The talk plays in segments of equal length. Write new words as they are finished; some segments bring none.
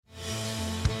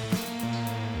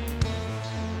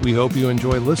We hope you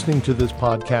enjoy listening to this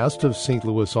podcast of St.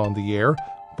 Louis on the Air,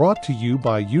 brought to you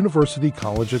by University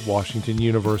College at Washington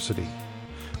University.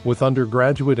 With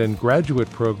undergraduate and graduate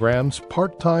programs,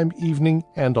 part-time, evening,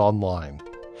 and online.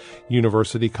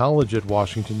 University College at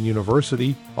Washington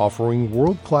University, offering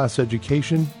world-class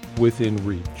education within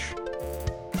reach.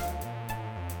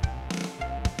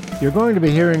 You're going to be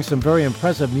hearing some very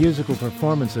impressive musical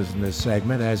performances in this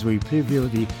segment as we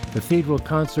preview the Cathedral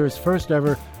Concert's first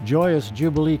ever Joyous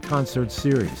Jubilee Concert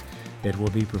Series. It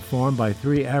will be performed by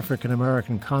 3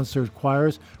 African-American concert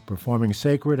choirs performing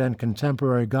sacred and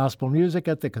contemporary gospel music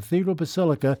at the Cathedral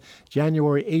Basilica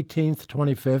January 18th,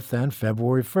 25th, and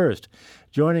February 1st.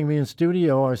 Joining me in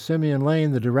studio are Simeon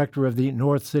Lane, the director of the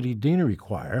North City Deanery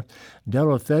Choir.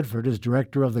 Della Thedford is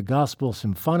director of the Gospel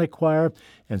Symphonic Choir,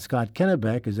 and Scott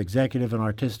Kennebeck is executive and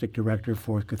artistic director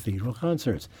for Cathedral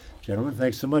Concerts. Gentlemen,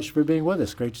 thanks so much for being with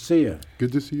us. Great to see you.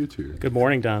 Good to see you, too. Good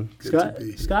morning, Don.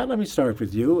 Scott, let me start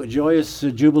with you. Joyous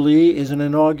Jubilee is an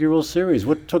inaugural series.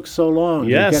 What took so long to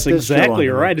get this exactly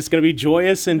show on? right. It's going to be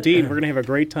joyous indeed. We're going to have a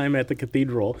great time at the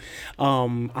Cathedral.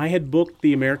 I had booked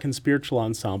the American Spiritual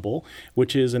Ensemble,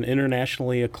 which is an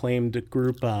internationally acclaimed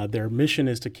group. Their mission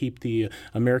is to keep the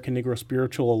American Negro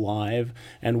spiritual alive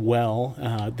and well.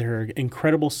 They're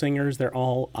incredible singers. They're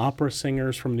all opera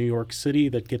singers from New York City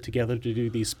that get together to do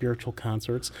these spiritual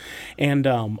concerts. And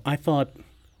I thought,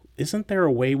 isn't there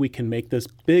a way we can make this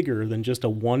bigger than just a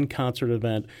one-concert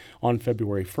event on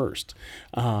February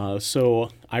 1st? So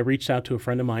I reached out to a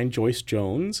friend of mine, Joyce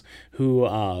Jones, who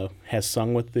has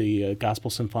sung with the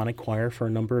Gospel Symphonic Choir for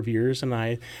a number of years, and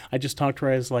I just talked to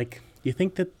her. I was like, you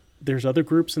think that there's other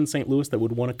groups in St. Louis that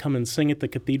would want to come and sing at the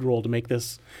Cathedral to make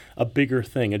this a bigger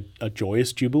thing, a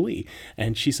joyous jubilee?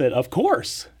 And she said, of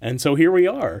course. And so here we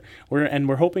are.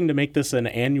 We're hoping to make this an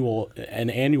annual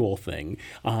thing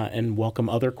and welcome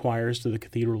other choirs to the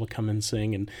Cathedral to come and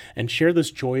sing and share this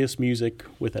joyous music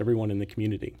with everyone in the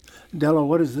community. Della,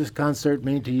 what does this concert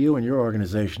mean to you and your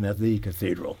organization at the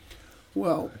Cathedral?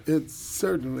 Well, it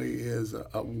certainly is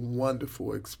a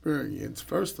wonderful experience.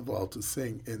 First of all, to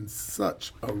sing in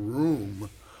such a room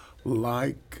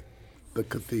like the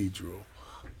Cathedral,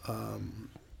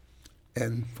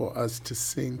 and for us to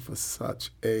sing for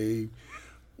such a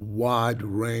wide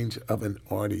range of an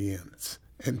audience,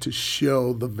 and to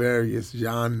show the various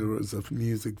genres of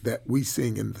music that we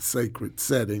sing in the sacred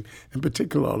setting, and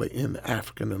particularly in the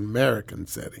African American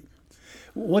setting.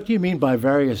 What do you mean by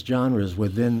various genres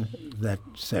within that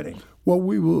setting? Well,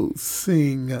 we will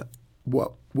sing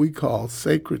what we call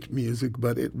sacred music,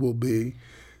 but it will be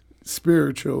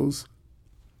spirituals,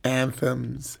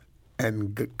 anthems,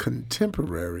 and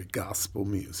contemporary gospel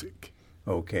music.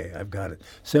 Okay, I've got it.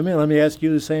 Simeon, let me ask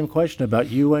you the same question about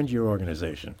you and your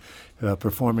organization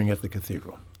performing at the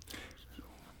Cathedral.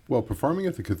 Well, performing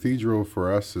at the Cathedral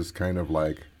for us is kind of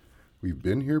like we've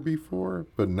been here before,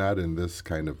 but not in this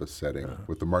kind of a setting.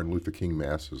 With the Martin Luther King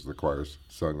Masses, the choir's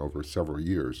sung over several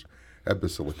years at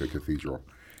Basilica Cathedral.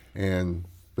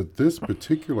 But this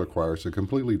particular choir is a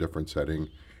completely different setting,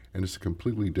 and it's a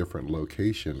completely different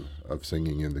location of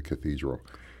singing in the Cathedral.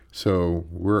 So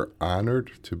we're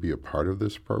honored to be a part of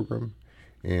this program,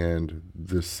 and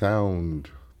the sound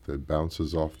that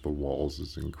bounces off the walls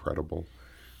is incredible.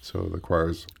 So the choir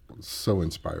is so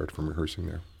inspired from rehearsing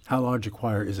there. How large a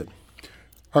choir is it?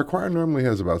 Our choir normally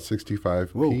has about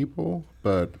 65 Whoa. people,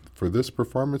 but for this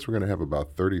performance, we're going to have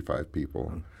about 35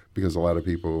 people because a lot of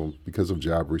people, because of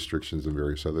job restrictions and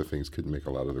various other things, couldn't make a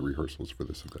lot of the rehearsals for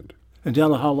this event. And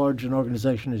Della, how large an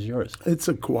organization is yours? It's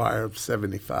a choir of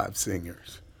 75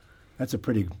 singers. That's a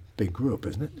pretty big group,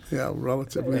 isn't it? Yeah,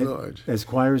 relatively large. As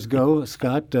choirs go,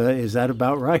 Scott, is that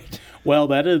about right? Well,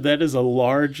 that is a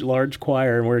large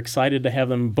choir, and we're excited to have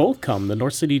them both come. The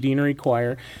North City Deanery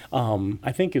Choir,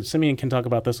 I think Simeon can talk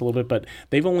about this a little bit, but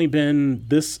they've only been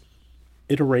this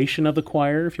iteration of the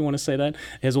choir, if you want to say that,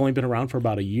 has only been around for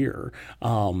about a year.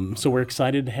 So we're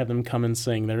excited to have them come and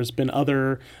sing. There's been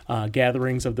other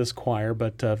gatherings of this choir,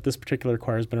 but this particular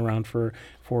choir has been around for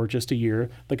just a year.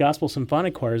 The Gospel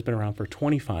Symphonic Choir has been around for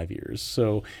 25 years.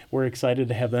 So we're excited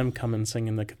to have them come and sing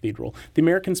in the Cathedral. The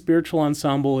American Spiritual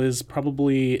Ensemble is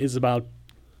about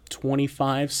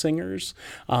 25 singers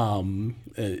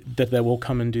that will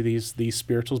come and do these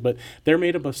spirituals, but they're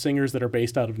made up of singers that are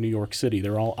based out of New York City.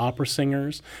 They're all opera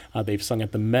singers. They've sung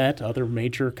at the Met, other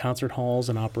major concert halls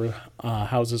and opera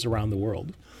houses around the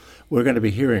world. We're going to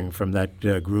be hearing from that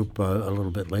group a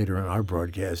little bit later in our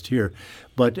broadcast here.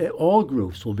 But all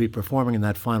groups will be performing in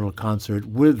that final concert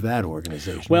with that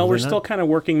organization. Well, we're still kind of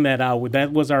working that out.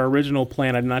 That was our original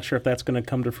plan. I'm not sure if that's going to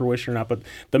come to fruition or not, but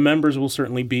the members will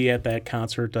certainly be at that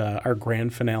concert, our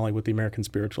grand finale with the American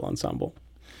Spiritual Ensemble.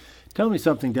 Tell me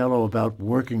something, Dello, about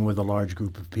working with a large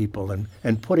group of people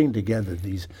and putting together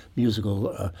these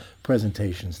musical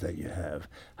presentations that you have.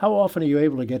 How often are you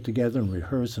able to get together and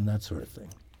rehearse and that sort of thing?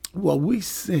 Well, we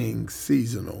sing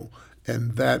seasonal,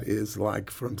 and that is like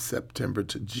from September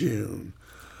to June.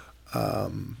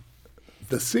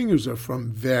 The singers are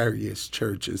from various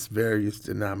churches, various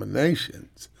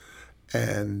denominations,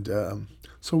 and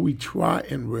so we try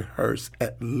and rehearse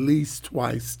at least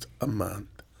twice a month.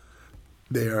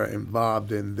 They are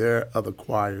involved in their other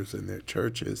choirs in their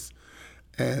churches,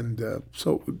 and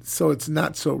so it's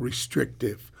not so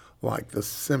restrictive like the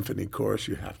symphony chorus.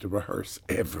 You have to rehearse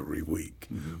every week.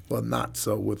 Mm-hmm. Well, not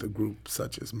so with a group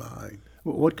such as mine.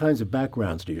 What kinds of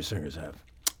backgrounds do your singers have?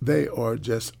 They are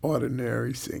just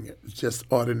ordinary singers, just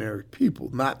ordinary people,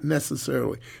 not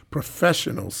necessarily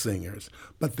professional singers,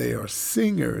 but they are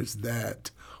singers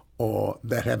that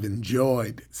have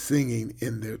enjoyed singing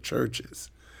in their churches.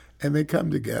 And they come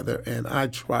together, and I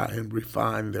try and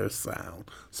refine their sound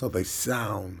so they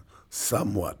sound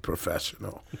somewhat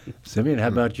professional. Simeon, how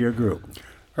about your group?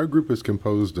 Our group is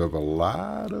composed of a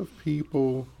lot of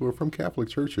people who are from Catholic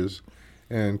churches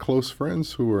and close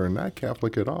friends who are not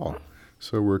Catholic at all.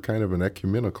 So we're kind of an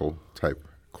ecumenical type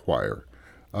choir.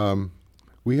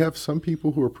 We have some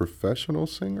people who are professional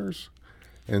singers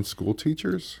and school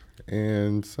teachers,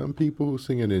 and some people who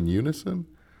sing it in unison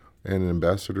and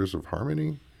ambassadors of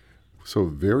harmony. So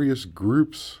various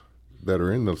groups that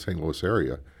are in the St. Louis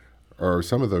area, or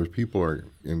some of those people are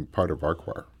in part of our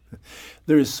choir.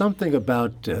 There is something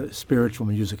about spiritual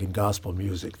music and gospel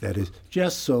music that is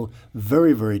just so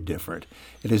very, very different.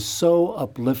 It is so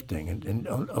uplifting in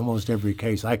almost every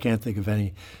case. I can't think of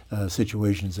any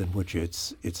situations in which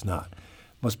it's not.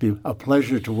 Must be a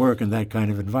pleasure to work in that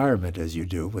kind of environment as you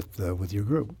do with your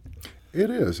group. It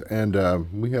is, and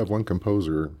we have one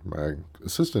composer, my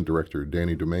assistant director,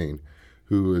 Danny Domain,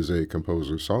 who is a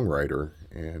composer-songwriter,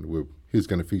 and he's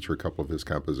going to feature a couple of his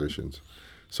compositions.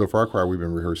 So for our choir, we've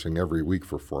been rehearsing every week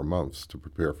for 4 months to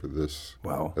prepare for this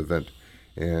event.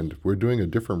 And we're doing a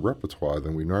different repertoire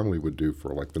than we normally would do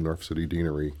for like the North City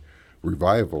Deanery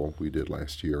revival we did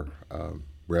last year.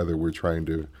 Rather, we're trying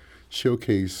to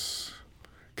showcase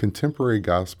contemporary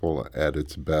gospel at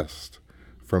its best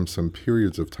from some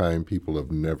periods of time people have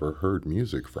never heard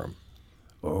music from.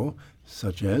 Oh,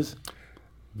 such as?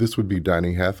 This would be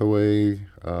Donny Hathaway,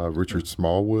 Richard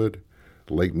Smallwood,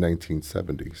 late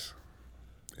 1970s.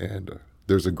 And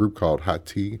there's a group called Hot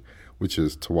Tea, which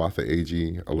is Tawatha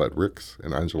Agee, Alette Ricks,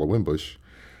 and Angela Wimbush.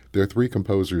 There are 3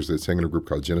 composers that sang in a group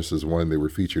called Genesis 1. They were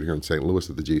featured here in St. Louis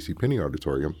at the J.C. Penney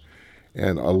Auditorium.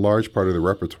 And a large part of the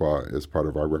repertoire is part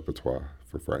of our repertoire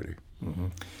for Friday. Mm-hmm.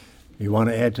 You want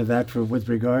to add to that with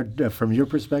regard, from your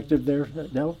perspective there,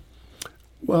 Nell?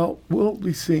 Well, we'll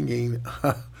be singing,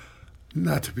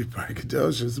 not to be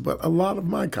braggadocious, but a lot of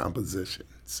my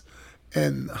compositions.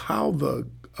 And how the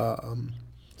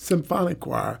symphonic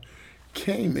choir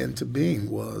came into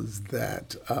being was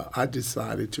that I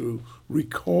decided to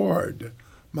record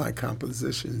my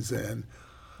compositions, and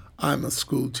I'm a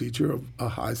school teacher, a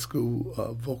high school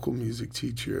vocal music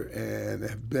teacher, and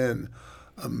have been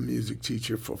a music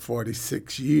teacher for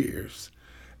 46 years.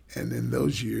 And in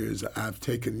those years, I've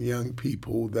taken young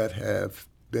people that have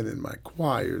been in my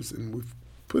choirs, and we've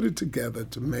put it together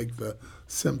to make the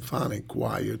symphonic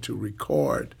choir to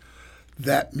record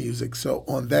that music. So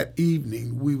on that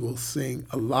evening, we will sing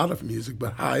a lot of music.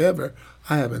 But however,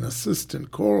 I have an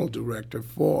assistant choral director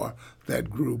for that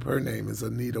group. Her name is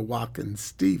Anita Watkins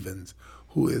Stevens,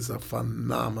 who is a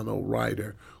phenomenal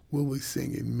writer. We'll be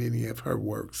singing many of her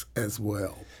works as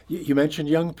well. You mentioned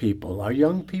young people. Are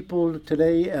young people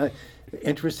today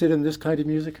interested in this kind of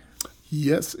music?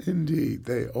 Yes, indeed.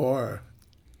 They are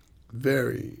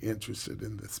very interested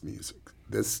in this music,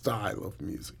 this style of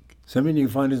music. Simeon, you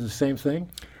find it the same thing?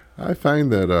 I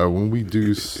find that when we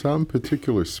do some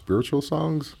particular spiritual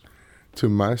songs, to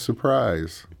my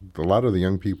surprise, a lot of the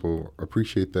young people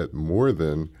appreciate that more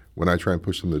than when I try and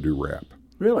push them to do rap.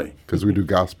 Really? Because we do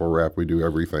gospel rap, we do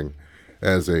everything.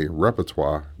 As a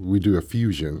repertoire, we do a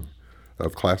fusion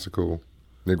of classical,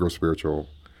 Negro spiritual,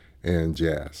 and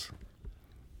jazz.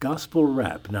 Gospel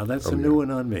rap. Now that's a new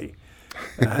one on me.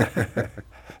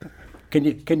 Can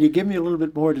you give me a little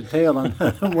bit more detail on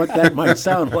what that might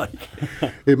sound like?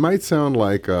 It might sound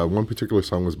like one particular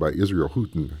song was by Israel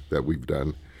Houghton that we've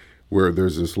done, where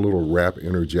there's this little rap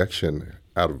interjection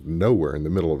out of nowhere in the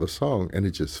middle of the song, and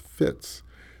it just fits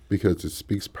because it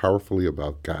speaks powerfully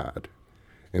about God,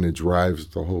 and it drives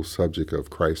the whole subject of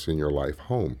Christ in your life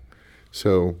home.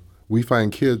 So we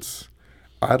find kids,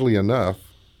 oddly enough,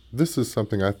 this is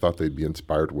something I thought they'd be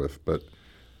inspired with, but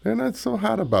They're not so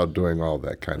hot about doing all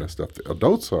that kind of stuff. The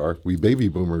adults are. We baby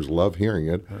boomers love hearing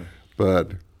it,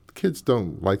 but kids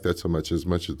don't like that so much as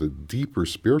the deeper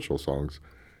spiritual songs.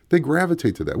 They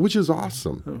gravitate to that, which is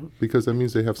awesome because that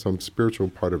means they have some spiritual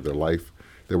part of their life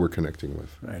that we're connecting with.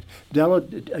 Right. Dello,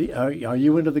 are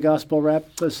you into the gospel rap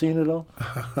scene at all?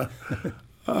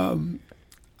 I'm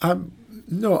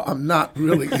not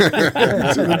really into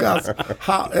the gospel.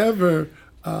 However,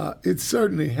 it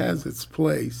certainly has its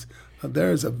place.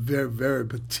 There's a very, very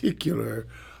particular,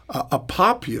 a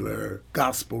popular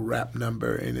gospel rap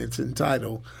number, and it's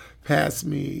entitled "Pass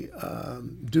Me,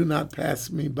 Do Not Pass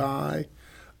Me By,"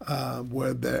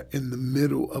 where they're in the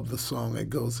middle of the song, it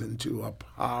goes into a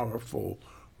powerful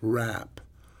rap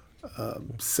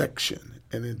section,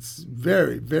 and it's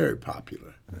very, very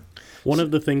popular. One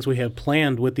of the things we have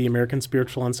planned with the American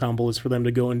Spiritual Ensemble is for them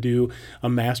to go and do a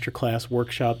masterclass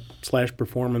workshop /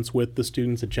 performance with the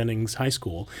students at Jennings High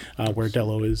School, where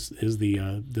Dello is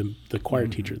the choir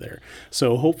teacher there.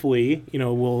 So hopefully,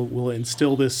 we'll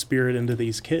instill this spirit into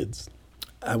these kids.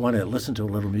 I want to listen to a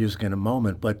little music in a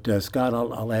moment, but Scott,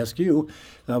 I'll ask you.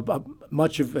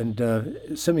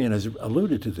 Simeon has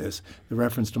alluded to this, the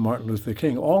reference to Martin Luther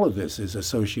King. All of this is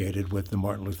associated with the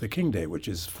Martin Luther King Day, which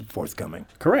is forthcoming.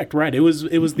 Correct, right. It was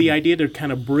the idea to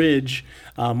kind of bridge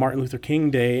Martin Luther King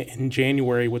Day in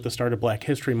January with the start of Black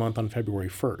History Month on February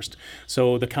 1st.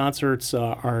 So the concerts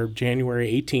are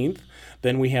January 18th.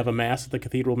 Then we have a Mass at the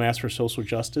Cathedral, Mass for Social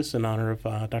Justice in honor of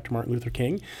Dr. Martin Luther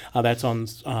King. That's on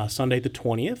Sunday the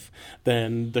 20th.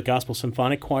 Then the Gospel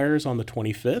Symphonic Choir is on the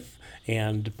 25th.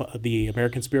 And the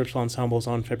American Spiritual Ensemble is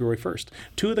on February 1st.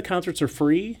 2 of the concerts are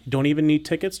free. Don't even need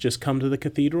tickets. Just come to the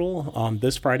Cathedral on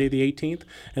this Friday the 18th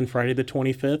and Friday the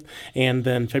 25th. And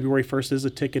then February 1st is a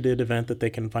ticketed event that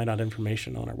they can find out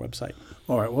information on our website.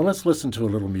 All right, well, let's listen to a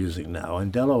little music now.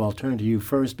 And Dello, I'll turn to you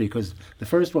first because the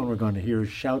first one we're going to hear is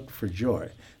Shout for Joy.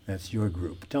 That's your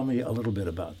group. Tell me a little bit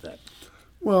about that.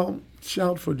 Well,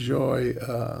 Shout for Joy,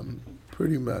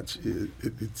 pretty much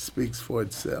it speaks for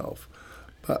itself.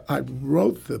 But I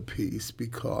wrote the piece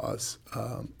because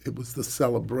it was the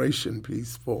celebration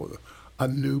piece for a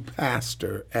new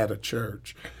pastor at a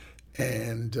church.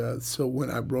 And so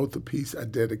when I wrote the piece, I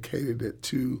dedicated it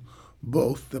to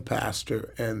both the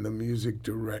pastor and the music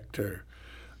director.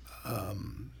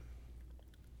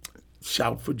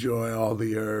 Shout for joy, all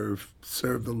the earth.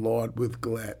 Serve the Lord with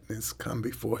gladness. Come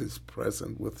before his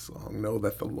presence with song. Know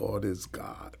that the Lord is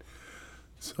God.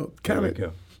 So kind of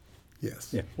go.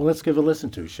 Yes. Yeah. Well, let's give a listen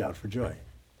to Shout for Joy.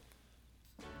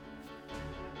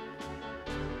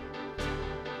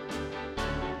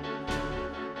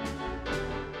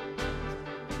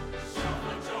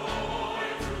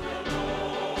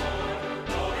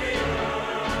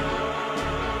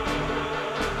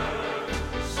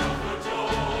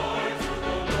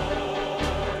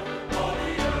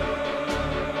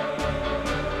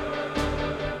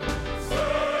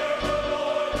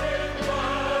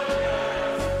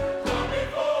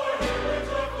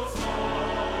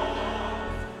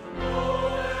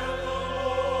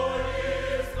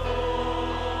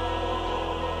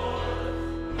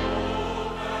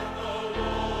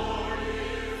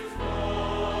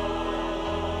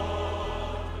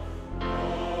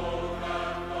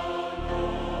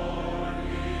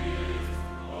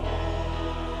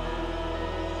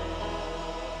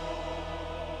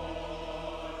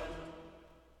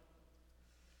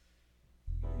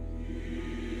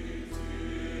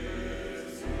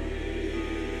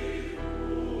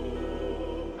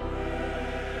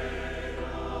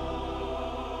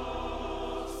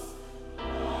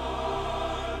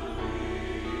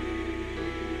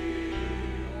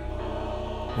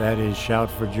 That is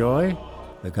Shout for Joy,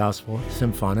 the Gospel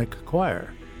Symphonic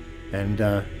Choir. And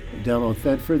Dello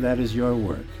Thedford, that is your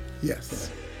work.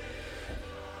 Yes.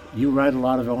 You write a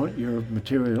lot of your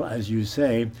material, as you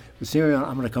say. Simeon,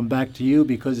 I'm going to come back to you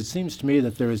because it seems to me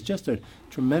that there is just a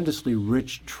tremendously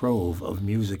rich trove of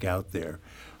music out there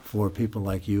for people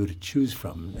like you to choose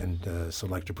from and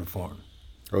select to perform.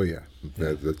 Oh, yeah.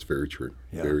 That's very true.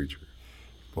 Yeah. Very true.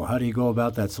 Well, how do you go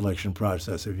about that selection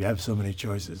process if you have so many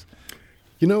choices?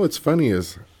 You know, what's funny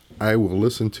is I will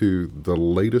listen to the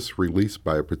latest release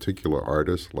by a particular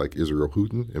artist, like Israel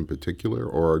Houghton in particular,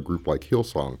 or a group like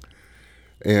Hillsong.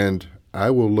 And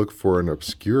I will look for an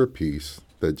obscure piece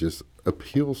that just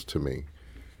appeals to me.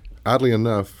 Oddly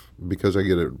enough, because I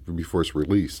get it before it's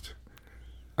released,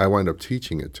 I wind up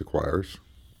teaching it to choirs,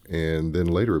 and then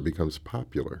later it becomes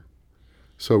popular.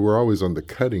 So we're always on the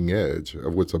cutting edge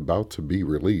of what's about to be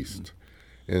released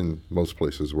in most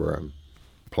places where I'm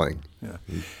playing. Yeah.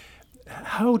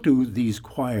 How do these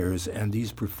choirs and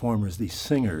these performers, these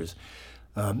singers,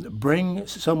 bring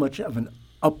so much of an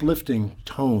uplifting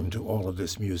tone to all of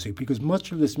this music? Because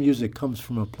much of this music comes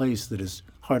from a place that is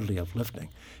hardly uplifting,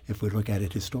 if we look at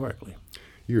it historically.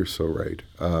 You're so right.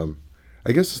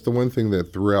 I guess it's the one thing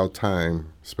that throughout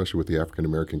time, especially with the African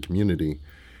American community,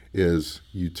 is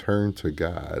you turn to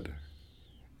God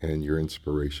and your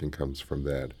inspiration comes from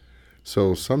that.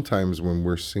 So sometimes when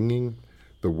we're singing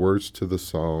the words to the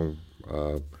song,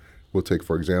 we'll take,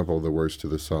 for example, the words to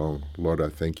the song, Lord, I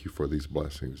thank you for these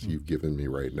blessings you've given me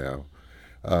right now.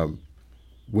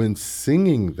 When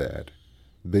singing that,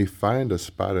 they find a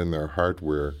spot in their heart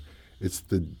where it's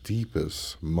the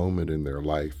deepest moment in their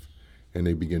life, and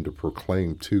they begin to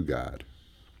proclaim to God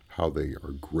how they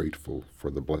are grateful for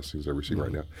the blessings they're receiving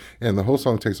right now. And the whole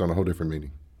song takes on a whole different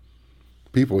meaning.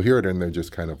 People hear it and they're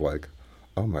just kind of like,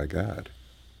 oh my God.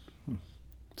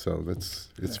 So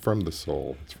it's from the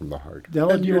soul, it's from the heart.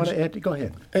 Dylan, do you want to add? Go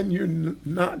ahead. And you're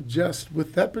not just,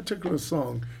 with that particular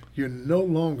song, you're no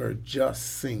longer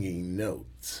just singing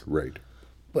notes. Right.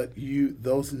 But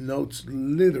those notes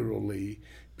literally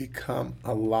become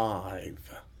alive.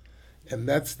 And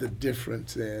that's the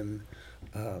difference in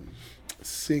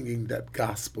singing that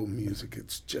gospel music.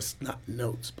 It's just not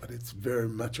notes, but it's very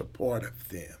much a part of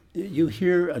them. You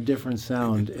hear a different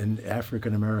sound in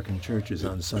African American churches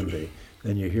on Sunday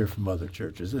than you hear from other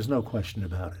churches. There's no question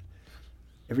about it.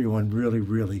 Everyone really,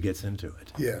 really gets into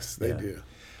it. Yes, they do.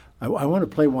 I want to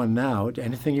play one now.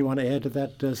 Anything you want to add to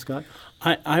that, Scott?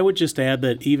 I would just add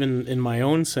that even in my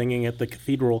own singing at the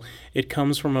cathedral, it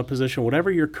comes from a position,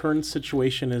 whatever your current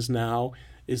situation is now,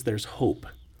 is there's hope.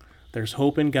 There's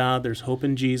hope in God, there's hope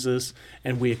in Jesus,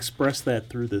 and we express that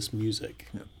through this music.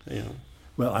 Yeah. You know.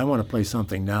 Well, I want to play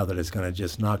something now that is going to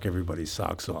just knock everybody's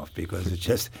socks off, because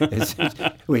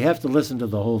we have to listen to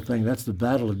the whole thing. That's the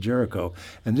Battle of Jericho,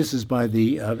 and this is by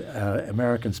the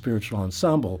American Spiritual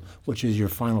Ensemble, which is your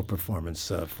final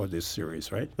performance for this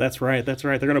series, right? That's right. They're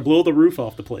going to blow the roof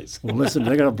off the place. Well, listen,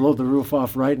 they're going to blow the roof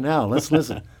off right now. Let's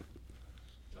listen.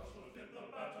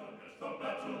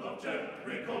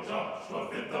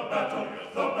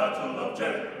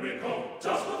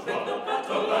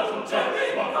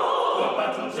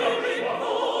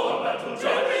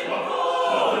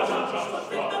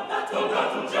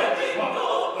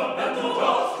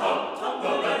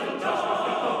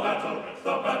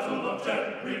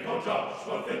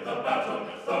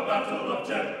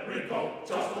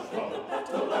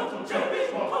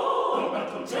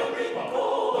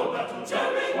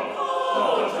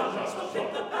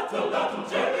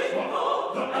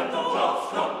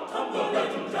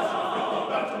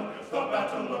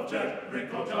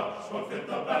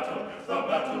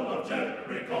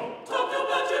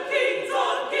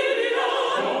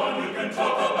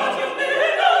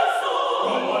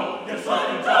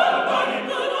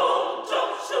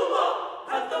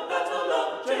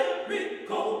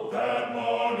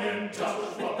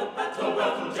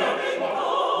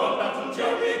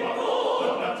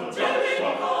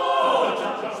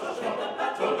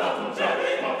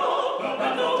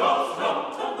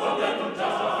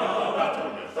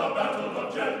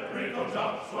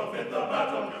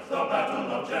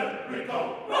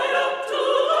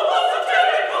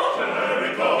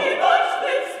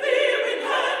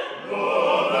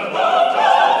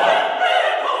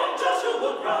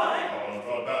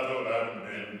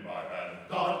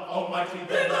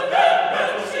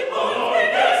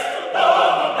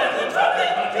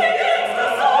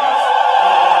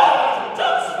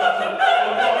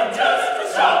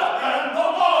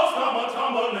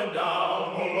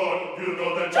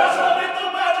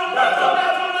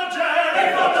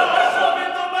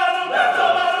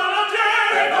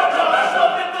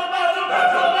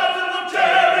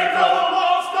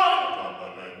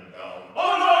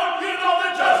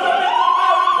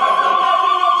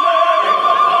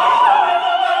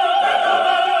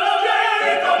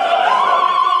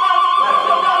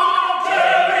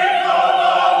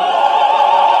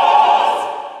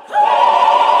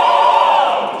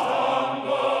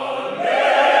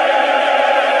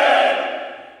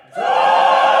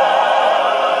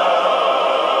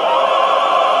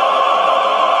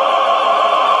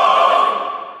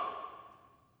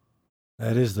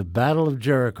 That is the Battle of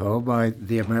Jericho by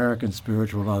the American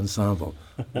Spiritual Ensemble.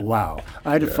 Wow.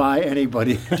 I defy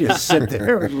anybody to just sit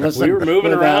there and listen. We were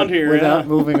moving around here. Without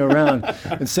moving around.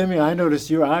 And Simi, I noticed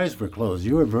your eyes were closed.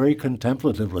 You were very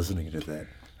contemplative listening to that.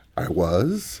 I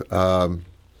was.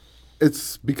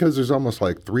 It's because there's almost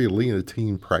like 3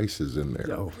 Leontyne Prices in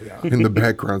there in the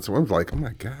background. So I was like, oh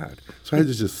my God. So I had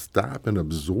to just stop and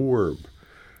absorb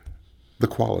the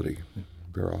quality.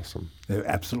 They're awesome. They're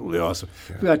absolutely awesome.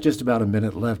 We've got just about a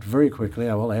minute left. Very quickly,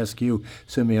 I will ask you,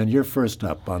 Simeon, you're first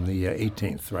up on the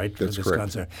 18th, right? That's for this correct.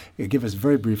 concert. Give us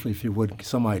very briefly, if you would,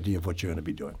 some idea of what you're going to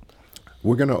be doing.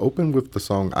 We're going to open with the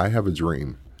song "I Have a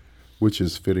Dream," which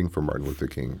is fitting for Martin Luther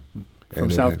King. From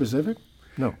And South Pacific?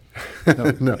 No. No,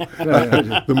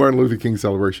 the Martin Luther King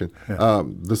celebration.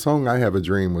 The song "I Have a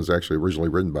Dream" was actually originally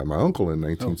written by my uncle in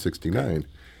 1969,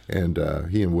 and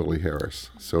he and Willie Harris.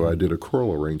 So I did a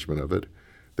choral arrangement of it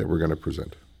that we're going to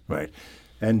present. Right.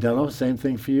 And Dello, same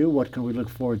thing for you. What can we look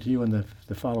forward to you in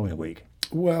the following week?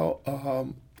 Well,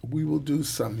 we will do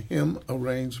some hymn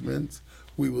arrangements.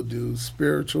 We will do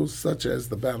spirituals such as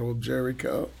the Battle of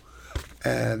Jericho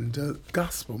and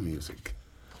gospel music.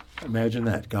 Imagine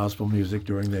that, gospel music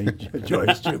during the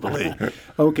Joyous Jubilee.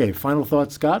 Okay, final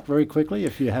thoughts, Scott, very quickly,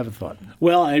 if you have a thought.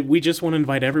 Well, we just want to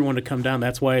invite everyone to come down.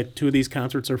 That's why 2 of these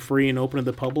concerts are free and open to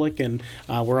the public, and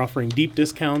we're offering deep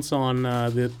discounts on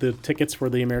the tickets for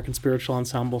the American Spiritual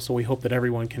Ensemble, so we hope that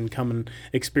everyone can come and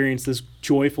experience this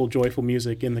joyful, joyful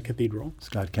music in the cathedral.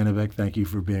 Scott Kennebec, thank you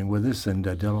for being with us, and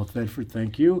Dello Thedford,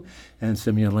 thank you, and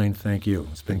Simeon Lane, thank you.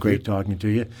 It's been great talking to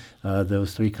you.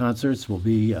 Those 3 concerts will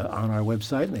be on our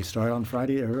website, and they start on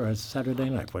Friday or Saturday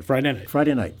night. Friday night.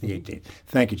 Friday night, the 18th.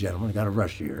 Thank you, gentlemen. I got to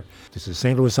rush here. This is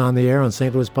St. Louis on the Air on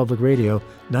St. Louis Public Radio,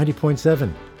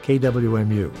 90.7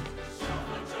 KWMU.